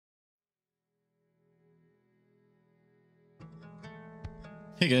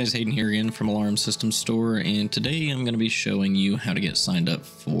Hey guys, Hayden here again from Alarm System Store, and today I'm going to be showing you how to get signed up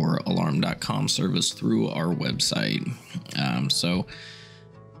for alarm.com service through our website.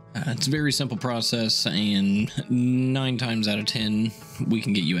 It's a very simple process, and 9 times out of 10 we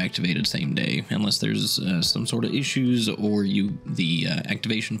can get you activated same day, unless there's some sort of issues or the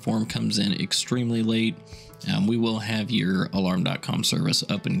activation form comes in extremely late. We will have your alarm.com service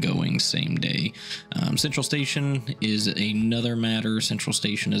up and going same day. Central Station is another matter. Central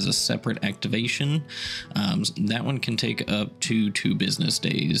Station is a separate activation. That one can take up to 2 business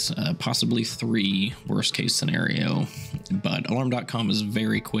days, possibly 3, worst case scenario. But alarm.com is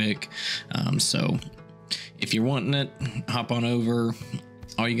very quick. So if you're wanting it, hop on over.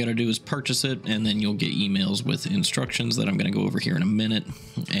 All you got to do is purchase it, and then you'll get emails with instructions that I'm going to go over here in a minute,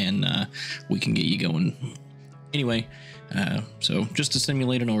 and we can get you going. Anyway, so just to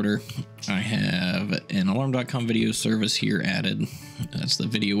simulate an order, I have an alarm.com video service here added. That's the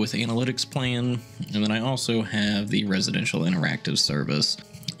video with analytics plan. And then I also have the residential interactive service.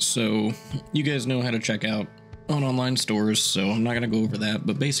 So you guys know how to check out on online stores, so I'm not going to go over that,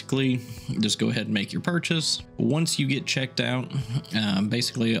 but basically just go ahead and make your purchase. Once you get checked out,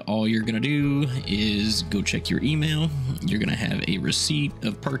 basically all you're going to do is go check your email. You're going to have a receipt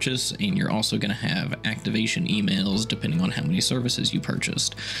of purchase, and you're also going to have activation emails depending on how many services you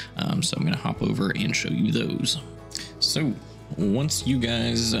purchased. So I'm going to hop over and show you those. So once you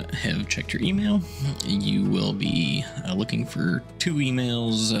guys have checked your email, you will be looking for 2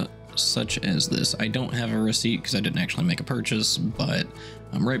 emails such as this. I don't have a receipt because I didn't actually make a purchase, but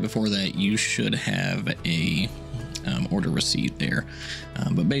right before that you should have a order receipt there.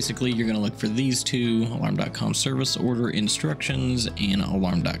 But basically you're going to look for these 2, alarm.com service order instructions and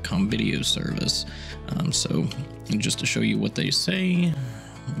alarm.com video service. So just to show you what they say,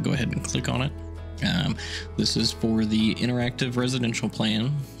 go ahead and click on it. This is for the interactive residential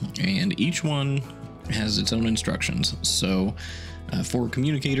plan, and each one has its own instructions. So for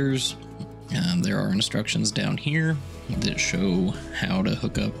communicators, there are instructions down here that show how to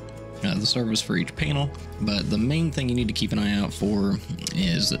hook up the service for each panel, but the main thing you need to keep an eye out for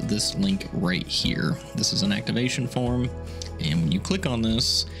is this link right here. This is an activation form, and when you click on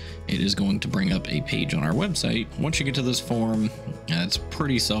this, it is going to bring up a page on our website. Once you get to this form, it's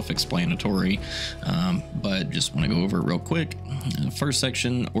pretty self-explanatory, but just want to go over it real quick. First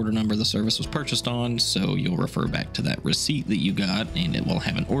section, order number the service was purchased on, so you'll refer back to that receipt that you got, and it will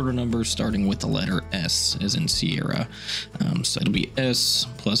have an order number starting with the letter S as in Sierra. So it'll be S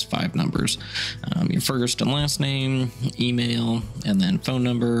plus 5 numbers. Your first and last name, email, and then phone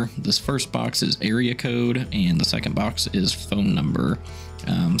number. This first box is area code, and the second box is phone number.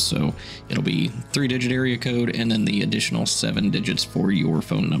 So it'll be 3-digit area code and then the additional 7 digits for your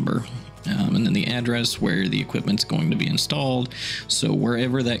phone number. And then the address where the equipment's going to be installed. So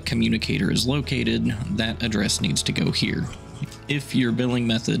wherever that communicator is located, that address needs to go here. If your billing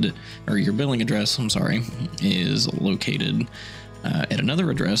method, or your billing address, I'm sorry, is located at another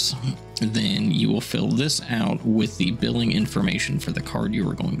address, then you will fill this out with the billing information for the card you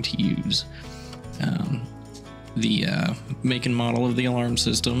are going to use. The make and model of the alarm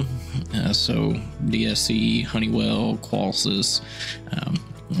system, so DSC, Honeywell, Qualsys,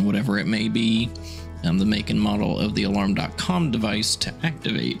 whatever it may be, the make and model of the alarm.com device to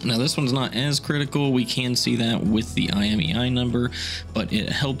activate. Now this one's not as critical. We can see that with the IMEI number, but it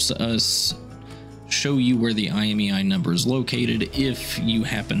helps us show you where the IMEI number is located if you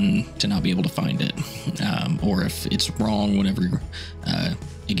happen to not be able to find it, or if it's wrong whenever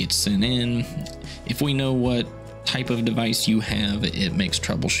it gets sent in. If we know what type of device you have, it makes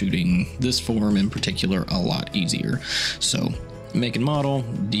troubleshooting this form in particular a lot easier. So make and model,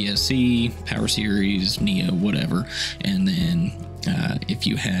 DSC, Power Series, Neo, whatever. And then if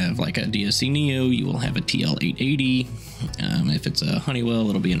you have like a DSC Neo, you will have a TL880. If it's a Honeywell,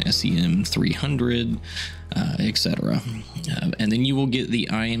 it'll be an SEM300, etc. And then you will get the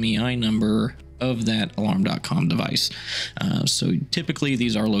IMEI number of that alarm.com device. So typically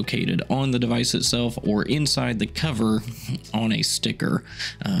these are located on the device itself or inside the cover on a sticker.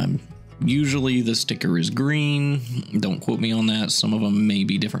 Usually the sticker is green. Don't quote me on that. Some of them may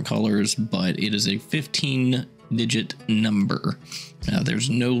be different colors, but it is a 15-digit number. There's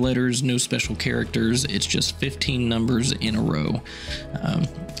no letters, no special characters. It's just 15 numbers in a row.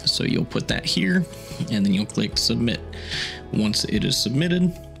 So you'll put that here, and then you'll click submit. Once it is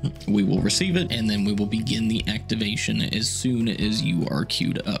submitted, we will receive it, and then we will begin the activation as soon as you are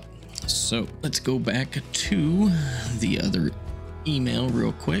queued up. So let's go back to the other email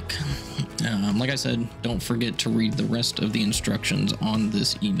real quick. Like I said, don't forget to read the rest of the instructions on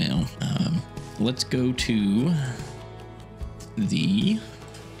this email. Let's go to the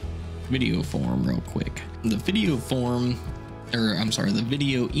video form real quick. The video form, or I'm sorry, the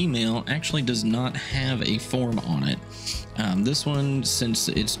video email actually does not have a form on it. This one, since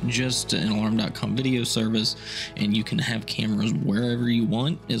it's just an alarm.com video service and you can have cameras wherever you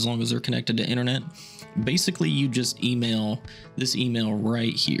want as long as they're connected to internet, basically you just email this email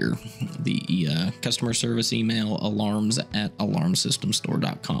right here, the customer service email,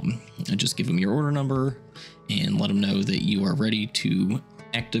 alarms@alarmsystemstore.com. Just give them your order number and let them know that you are ready to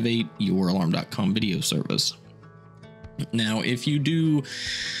activate your alarm.com video service. Now, if you do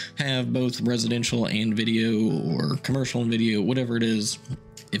have both residential and video or commercial and video, whatever it is,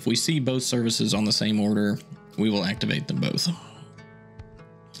 if we see both services on the same order, we will activate them both.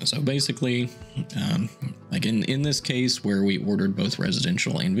 So basically, like in this case where we ordered both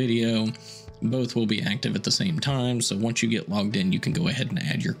residential and video, both will be active at the same time. So once you get logged in, you can go ahead and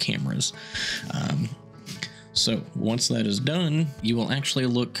add your cameras. So once that is done, you will actually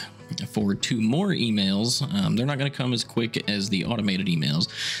look for 2 more emails. They're not going to come as quick as the automated emails.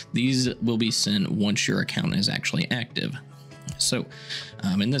 These will be sent once your account is actually active. So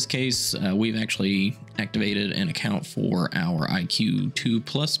in this case, we've actually activated an account for our IQ2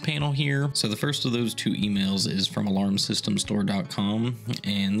 Plus panel here. So the first of those 2 emails is from alarmsystemstore.com,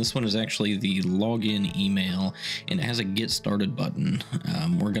 and this one is actually the login email, and it has a get started button.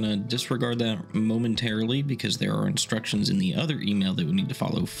 We're going to disregard that momentarily because there are instructions in the other email that we need to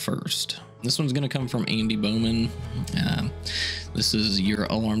follow first. This one's going to come from Andy Bowman. This is your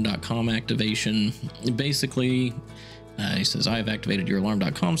alarm.com activation. Basically, he says, I have activated your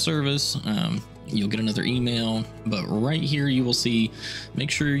alarm.com service. You'll get another email, but right here you will see, make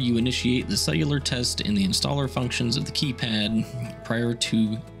sure you initiate the cellular test in the installer functions of the keypad prior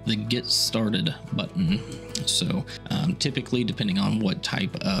to the get started button. So typically, depending on what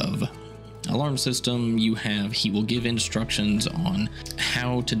type of alarm system you have, he will give instructions on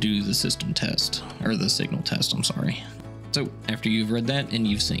how to do the system test, or the signal test, I'm sorry. So after you've read that and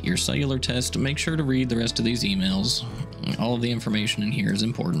you've sent your cellular test, make sure to read the rest of these emails. All of the information in here is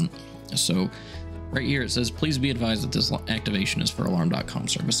important. So right here it says, please be advised that this activation is for alarm.com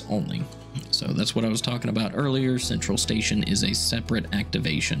service only. So that's what I was talking about earlier. Central Station is a separate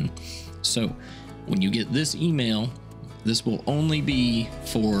activation. So when you get this email, this will only be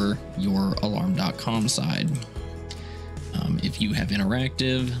for your alarm.com side. If you have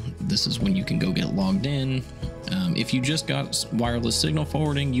interactive, this is when you can go get logged in. If you just got wireless signal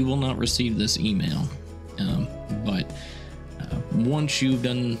forwarding, you will not receive this email. But once you've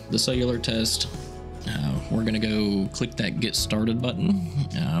done the cellular test, we're going to go click that get started button.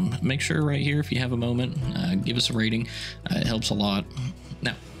 Make sure right here, if you have a moment, give us a rating. It helps a lot.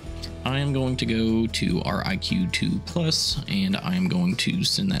 Now, I am going to go to our IQ2 Plus, and I'm going to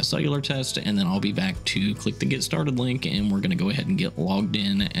send that cellular test, and then I'll be back to click the get started link, and we're going to go ahead and get logged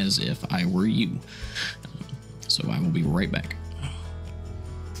in as if I were you. So I will be right back.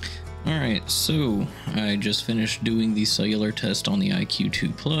 All right, so I just finished doing the cellular test on the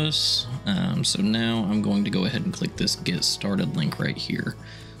IQ2 Plus. So now I'm going to go ahead and click this get started link right here.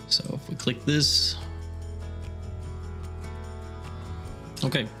 So if we click this,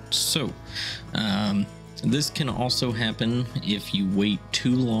 okay, so this can also happen if you wait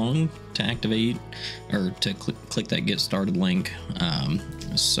too long to activate or to click that get started link.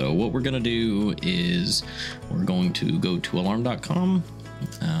 So what we're going to do is we're going to go to alarm.com.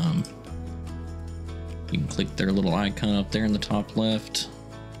 You can click their little icon up there in the top left.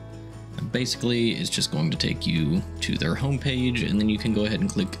 And basically, it's just going to take you to their homepage, and then you can go ahead and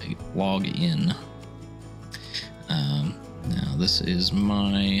click log in. Now this is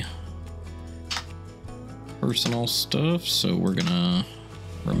my personal stuff, so we're gonna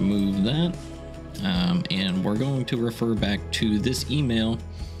remove that, and we're going to refer back to this email,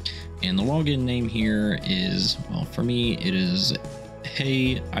 and the login name here is, well, for me it is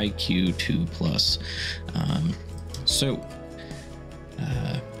Hey IQ2 Plus.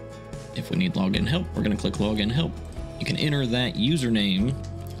 If we need login help, we're going to click login help. You can enter that username.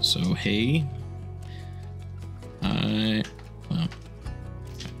 So Hey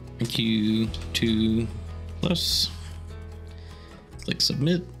IQ2 Plus. Click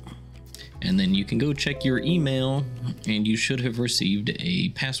submit, and then you can go check your email, and you should have received a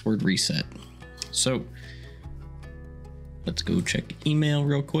password reset. So let's go check email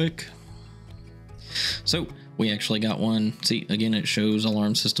real quick. So we actually got one. See, again, it shows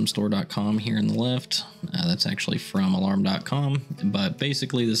alarmsystemstore.com here in the left. That's actually from alarm.com, but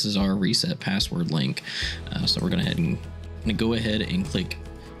basically this is our reset password link. So we're going to go ahead and click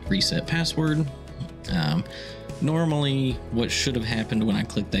reset password. Normally what should have happened when I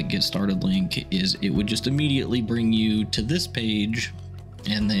clicked that get started link is it would just immediately bring you to this page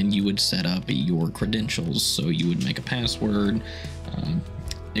and then you would set up your credentials. So you would make a password,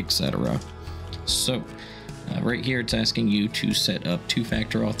 etc. So right here, it's asking you to set up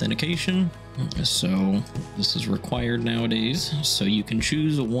two-factor authentication. So this is required nowadays. So you can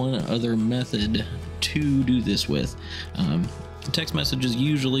choose one other method to do this with. Text message is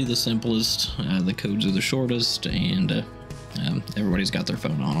usually the simplest. The codes are the shortest, and everybody's got their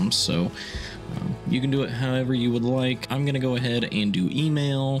phone on them. So you can do it however you would like. I'm going to go ahead and do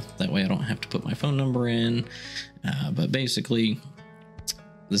email. That way I don't have to put my phone number in. But basically,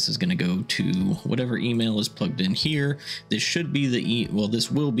 this is going to go to whatever email is plugged in here. This should be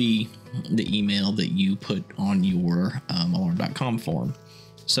this will be the email that you put on your alarm.com form.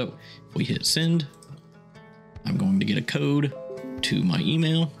 So if we hit send, I'm going to get a code to my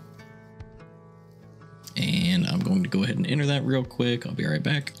email, and I'm going to go ahead and enter that real quick. I'll be right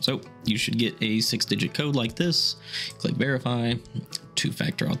back. So you should get a 6-digit code like this. Click verify.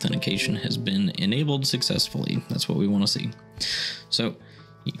 Two-factor authentication has been enabled successfully. That's what we want to see. So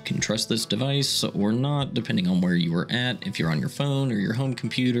you can trust this device or not, depending on where you are at. If you're on your phone or your home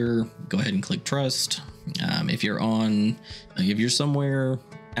computer, go ahead and click trust. If you're somewhere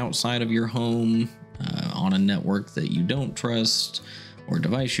outside of your home, on a network that you don't trust or a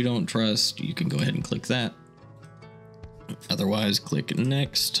device you don't trust, you can go ahead and click that. Otherwise, click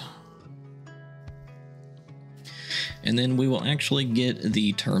next. And then we will actually get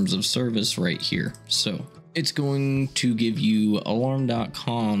the terms of service right here. So it's going to give you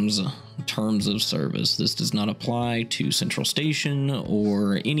alarm.com's terms of service. This does not apply to Central Station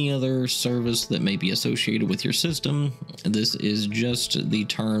or any other service that may be associated with your system. This is just the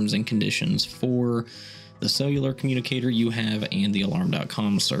terms and conditions for the cellular communicator you have and the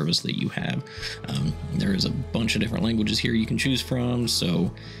alarm.com service that you have. There is a bunch of different languages here you can choose from,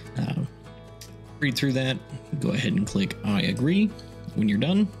 so read through that. Go ahead and click I agree when you're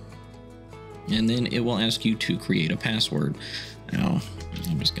done, and then it will ask you to create a password. Now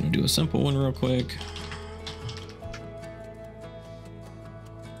I'm just going to do a simple one real quick,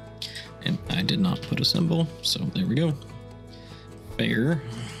 and I did not put a symbol, so there we go. Fair,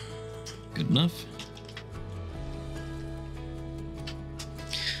 good enough.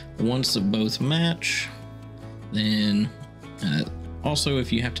 Once both match, then also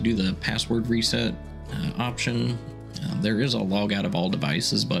if you have to do the password reset option, there is a log out of all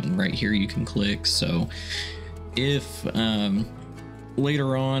devices button right here you can click. So if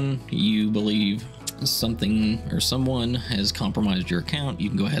later on you believe something or someone has compromised your account, you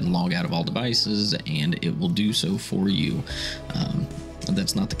can go ahead and log out of all devices and it will do so for you.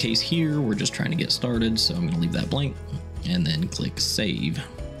 That's not the case here. We're just trying to get started, so I'm going to leave that blank and then click save.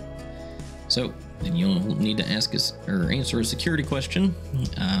 So then you'll need to ask us or answer a security question.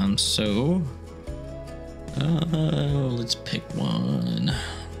 Let's pick one.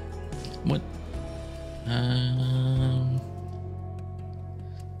 What? A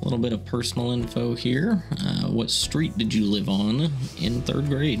little bit of personal info here. What street did you live on in 3rd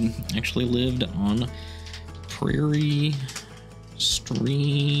grade? Actually lived on Prairie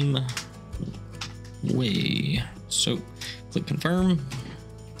Stream Way. So click confirm.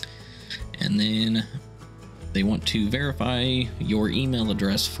 And then they want to verify your email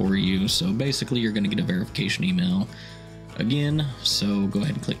address for you. So basically you're going to get a verification email again. So go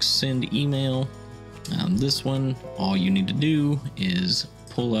ahead and click send email. This one, all you need to do is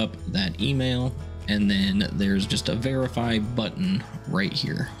pull up that email, and then there's just a verify button right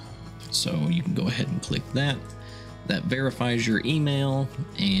here. So you can go ahead and click that. That verifies your email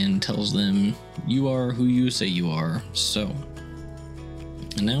and tells them you are who you say you are. So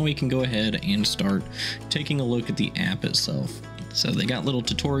now we can go ahead and start taking a look at the app itself. So they got little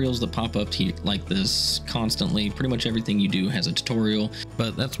tutorials that pop up to you like this constantly. Pretty much everything you do has a tutorial,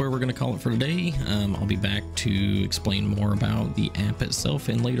 but that's where we're going to call it for today. I'll be back to explain more about the app itself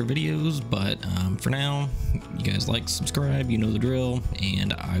in later videos, but for now, you guys like, subscribe, you know the drill,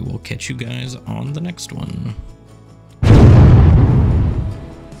 and I will catch you guys on the next one.